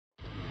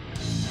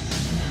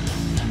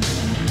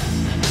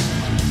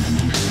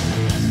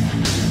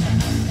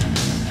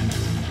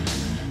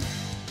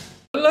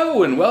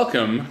Hello and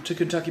welcome to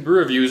Kentucky Brew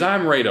Reviews.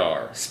 I'm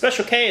Radar.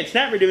 Special K, and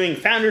tonight we're doing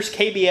Founders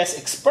KBS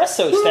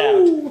Espresso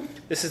Stout.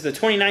 This is the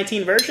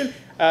 2019 version.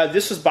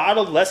 This was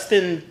bottled less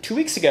than 2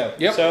 weeks ago.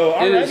 Yep. So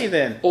alrighty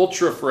then.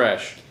 Ultra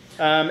fresh.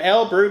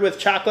 Ale brewed with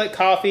chocolate,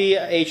 coffee,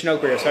 aged, and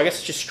oak beer. So I guess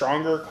it's just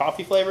stronger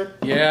coffee flavored.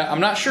 Yeah,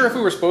 I'm not sure if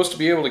we were supposed to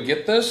be able to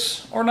get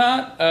this or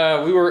not.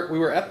 We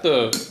were at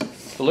the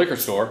liquor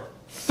store,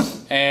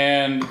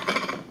 and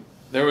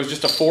there was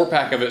just a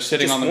 4-pack of it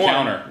sitting Just on the one.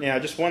 counter. Yeah,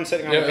 just one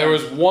sitting on the counter. There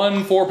was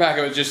one 4-pack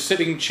of it just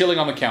sitting, chilling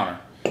on the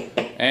counter.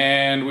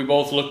 And we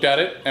both looked at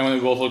it, and we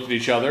both looked at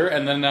each other,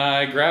 and then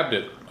I grabbed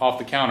it off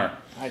the counter.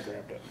 I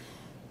grabbed it.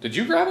 Did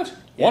you grab it?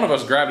 Yeah. One of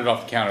us grabbed it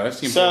off the counter. That's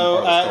the So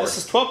important part of the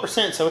story. this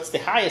is 12%, so it's the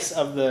highest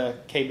of the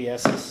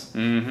KBSs.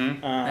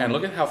 Mm-hmm. And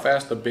look at how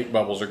fast the big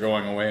bubbles are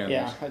going away in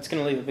Yeah, this. it's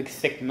going to leave a big,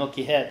 thick,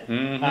 milky head.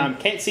 Mm-hmm.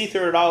 Can't see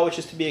through it at all, which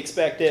is to be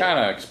expected. Kind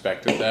of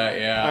expected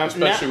that, yeah.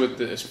 Especially with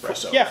the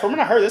espresso. Yeah, from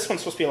what I heard, this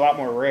one's supposed to be a lot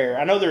more rare.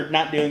 I know they're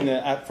not doing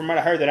the. From what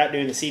I heard, they're not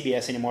doing the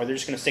CBS anymore. They're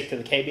just going to stick to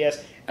the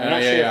KBS. I'm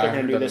not sure if they're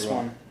going to do this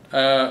one.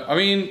 I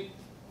mean,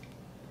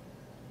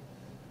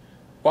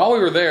 while we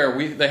were there,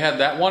 they had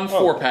that one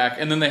 4-pack,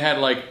 and then they had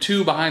like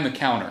 2 behind the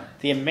counter.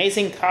 The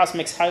Amazing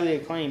Cosmics Highly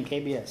Acclaimed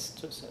KBS.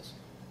 That's what it says.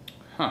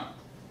 Huh.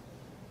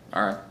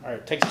 All right. All right,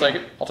 I'll take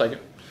it. I'll take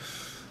it.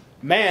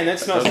 Man, that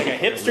smells like a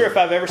hipster if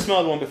I've ever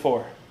smelled one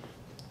before.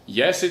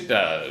 Yes, it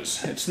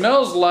does. It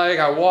smells like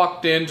I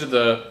walked into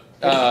the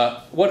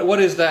what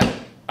is that?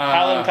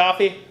 Highland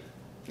Coffee.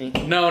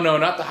 No,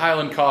 not the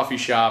Highland Coffee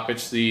Shop.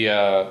 It's the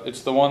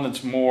one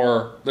that's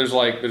more. There's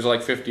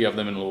like 50 of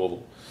them in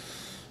Louisville.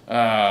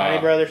 Honey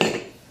Brothers.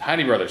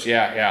 Honey Brothers,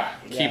 yeah.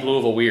 Keep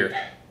Louisville weird.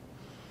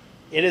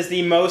 It is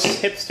the most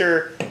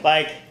hipster,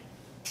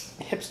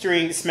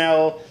 hipstering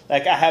smell.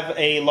 Like, I have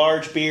a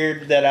large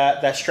beard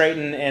that I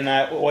straighten and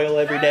I oil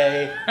every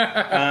day.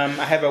 I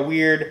have a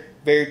weird,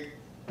 very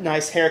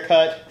nice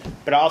haircut,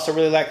 but I also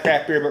really like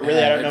craft beer, but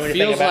really I don't know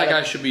anything about it. It feels like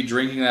I should be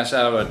drinking this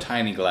out of a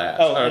tiny glass.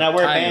 Oh, and I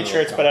wear band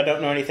shirts, but I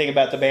don't know anything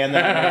about the band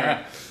that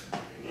I'm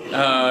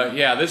wearing.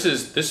 Yeah,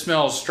 this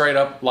smells straight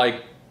up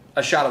like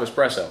a shot of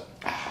espresso.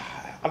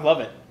 I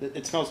love it.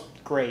 It smells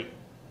great.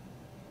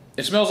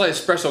 It smells like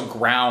espresso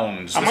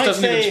grounds. This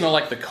doesn't even smell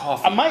like the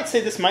coffee. I might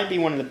say this might be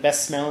one of the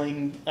best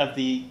smelling of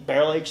the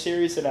barrel aged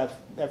series that I've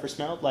ever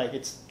smelled. Like,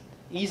 it's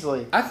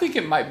easily. I think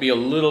it might be a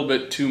little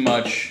bit too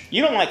much.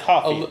 You don't like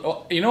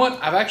coffee. You know what?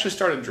 I've actually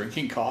started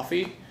drinking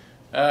coffee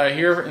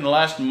here in the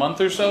last month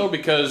or so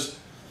because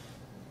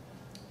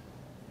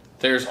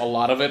there's a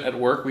lot of it at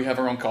work. We have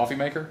our own coffee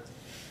maker.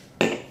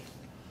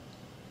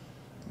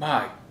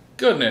 My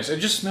goodness, it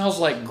just smells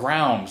like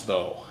grounds,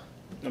 though.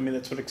 I mean,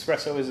 that's what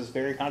espresso is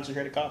very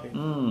concentrated coffee.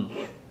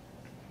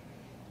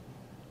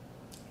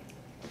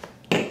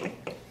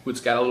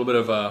 It's got a little bit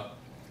of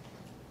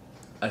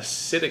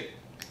acidic.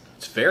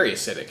 It's very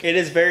acidic. It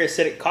is very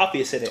acidic,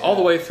 coffee acidic. All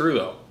the way through,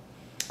 though.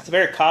 It's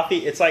very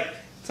coffee. It's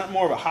not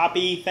more of a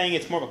hoppy thing.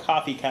 It's more of a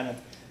coffee kind of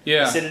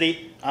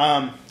acidity.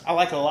 I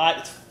like it a lot.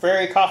 It's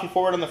very coffee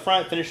forward on the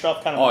front, finished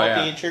off kind of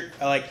malty and sugar.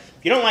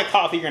 If you don't like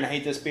coffee, you're gonna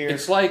hate this beer.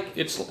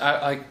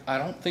 I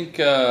don't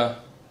think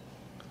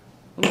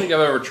I've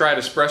ever tried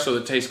espresso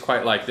that tastes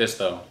quite like this,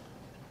 though.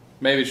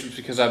 Maybe it's just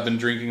because I've been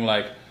drinking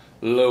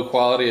low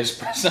quality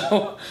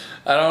espresso.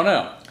 I don't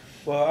know.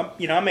 Well,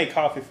 I made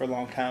coffee for a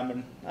long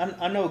time, and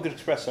I know a good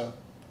espresso.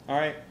 All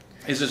right.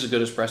 Is this a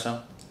good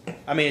espresso?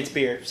 I mean, it's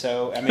beer,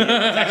 so I mean, it's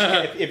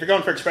actually, if you're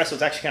going for espresso,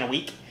 it's actually kind of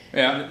weak.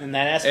 Yeah. In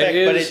that aspect,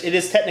 but it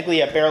is technically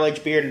a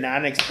barrel-aged beer,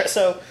 not an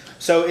espresso.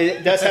 So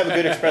it does have a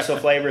good espresso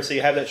flavor. So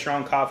you have that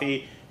strong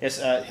coffee, it's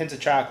hints of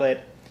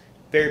chocolate,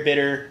 very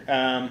bitter,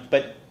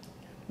 but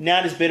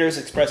not as bitter as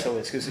espresso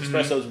is, because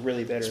espresso is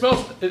really bitter.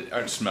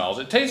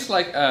 It tastes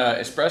like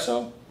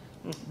espresso,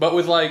 but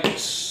with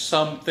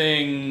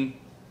something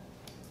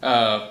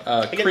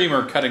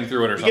creamer cutting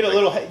through it or something.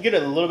 You get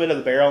a little bit of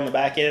the barrel in the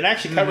back end. It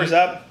actually covers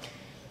up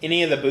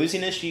any of the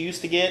booziness you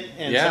used to get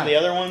in some of the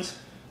other ones.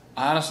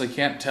 I honestly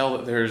can't tell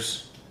that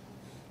there's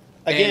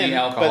any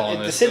alcohol in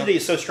this. The acidity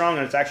is so strong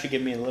that it's actually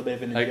giving me a little bit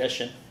of an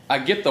indigestion. I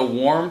get the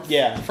warmth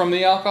from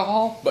the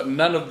alcohol, but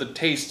none of the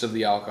taste of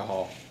the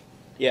alcohol.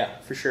 Yeah,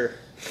 for sure.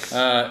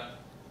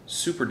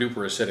 Super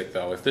duper acidic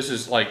though. If this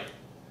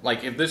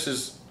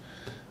is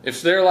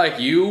if they're like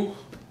you,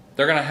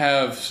 they're gonna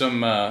have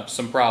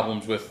some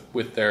problems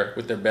with their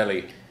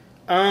belly.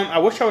 I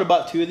wish I would have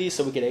bought 2 of these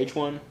so we could age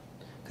one.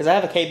 Because I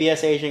have a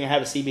KBS aging, I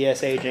have a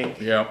CBS aging.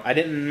 Yeah. I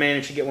didn't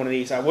manage to get one of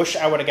these. I wish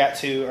I would have got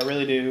 2. I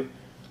really do.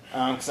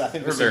 Because I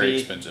think They're very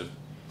expensive.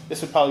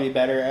 This would probably be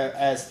better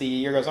as the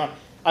year goes on.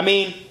 I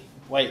mean,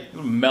 wait.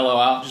 It'll mellow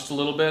out just a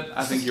little bit.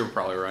 I think you're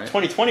probably right.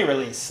 2020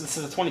 release. This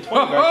is a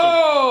 2020 version.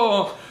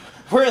 Oh!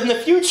 We're in the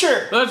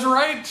future. That's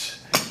right.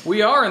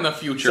 We are in the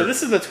future. So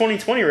this is the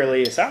 2020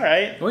 release. All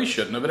right. We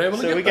shouldn't have been able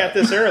to get that. So we got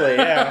this early.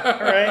 Yeah.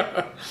 All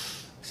right.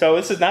 So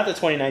this is not the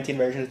 2019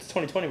 version. It's the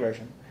 2020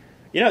 version.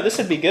 This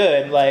would be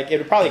good. It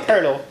would probably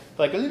curdle,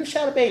 a little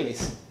shot of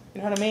Bailey's.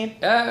 You know what I mean?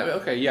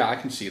 Okay, yeah, I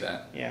can see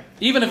that. Yeah.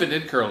 Even if it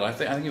did curdle, I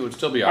think it would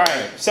still be all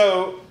right.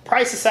 So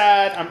price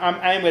aside,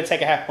 I am going to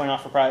take a half point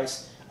off for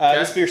price.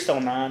 This beer's still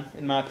a 9,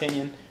 in my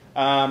opinion.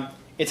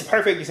 It's a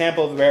perfect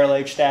example of a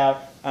barrel-aged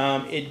stout.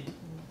 It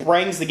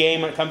brings the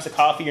game when it comes to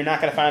coffee. You're not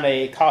going to find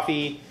a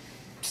coffee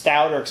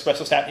stout or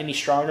espresso stout any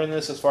stronger than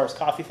this as far as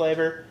coffee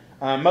flavor.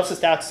 Most of the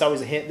stouts is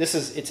always a hint.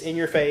 It's in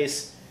your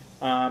face.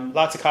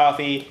 Lots of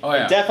coffee. Oh,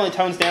 yeah. It definitely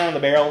tones down the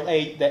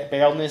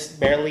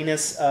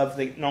barreliness of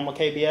the normal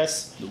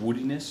KBS. The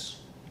woodiness.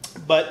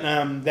 But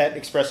that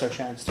espresso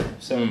shines through.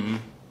 So,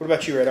 What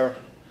about you, Radar?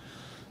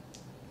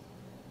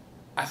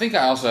 I think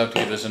I also have to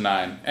give this a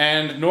 9.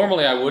 And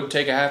normally I would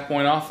take a half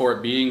point off for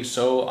it being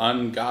so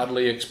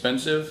ungodly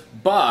expensive,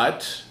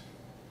 but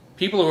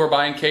people who are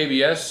buying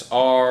KBS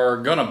are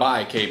gonna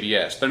buy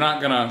KBS. They're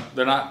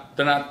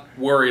not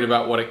worried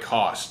about what it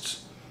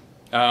costs.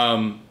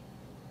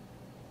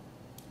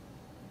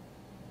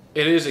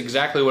 It is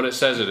exactly what it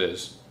says it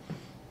is.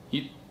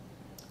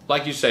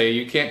 Like you say,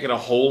 you can't get a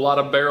whole lot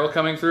of barrel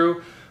coming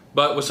through,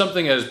 but with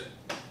something as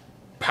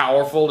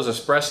powerful as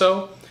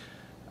espresso,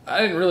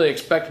 I didn't really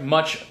expect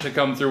much to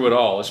come through at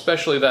all,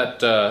 especially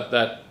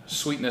that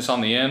sweetness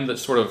on the end that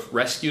sort of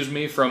rescues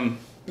me from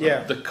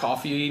the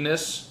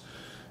coffeeness.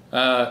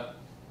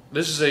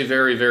 This is a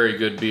very, very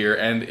good beer,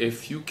 and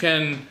if you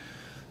can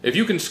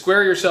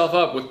square yourself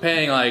up with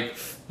paying like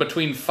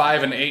between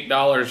 $5 and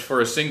 $8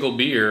 for a single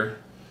beer,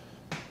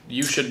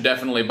 you should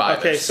definitely buy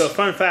this. Okay, so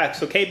fun fact.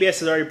 So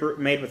KBS is already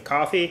made with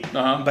coffee,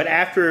 but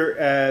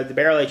after the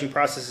barrel aging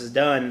process is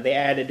done, they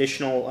add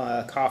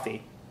additional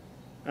coffee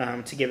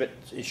to give it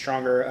a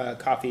stronger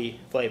coffee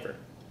flavor.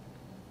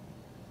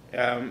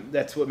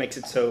 That's what makes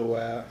it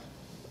so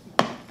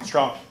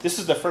strong. This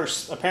is the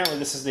first, apparently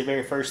this is the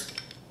very first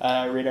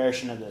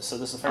reiteration of this. So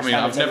this is the first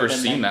time I've never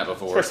seen that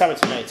before. First time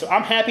it's been made. So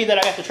I'm happy that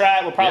I got to try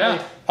it. We'll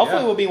probably,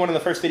 hopefully we'll be one of the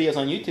first videos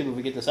on YouTube if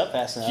we get this up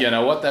fast enough. You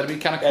know what? That'd be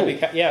kind of cool.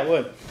 Yeah, it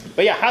would.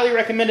 But yeah, highly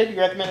recommend it. You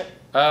recommend it?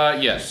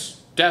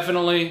 Yes,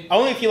 definitely.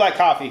 Only if you like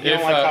coffee. If you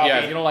don't like coffee. Yeah,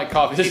 if you don't like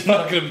coffee, this is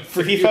not going to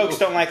If you folks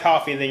don't like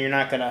coffee, then you're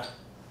not gonna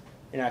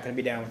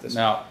be down with this.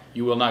 Now,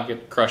 you will not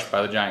get crushed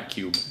by the giant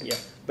cube. Yeah.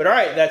 But all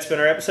right, that's been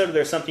our episode. If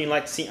there's something you'd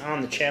like to see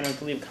on the channel, you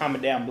can leave a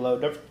comment down below.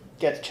 Don't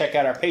forget to check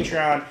out our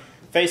Patreon,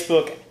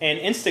 Facebook, and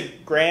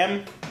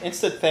Instagram.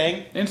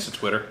 Insta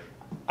Twitter.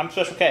 I'm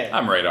Special K.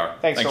 I'm Radar.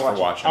 Thanks for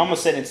watching. I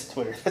almost said Insta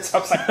Twitter. That's what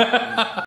I was like.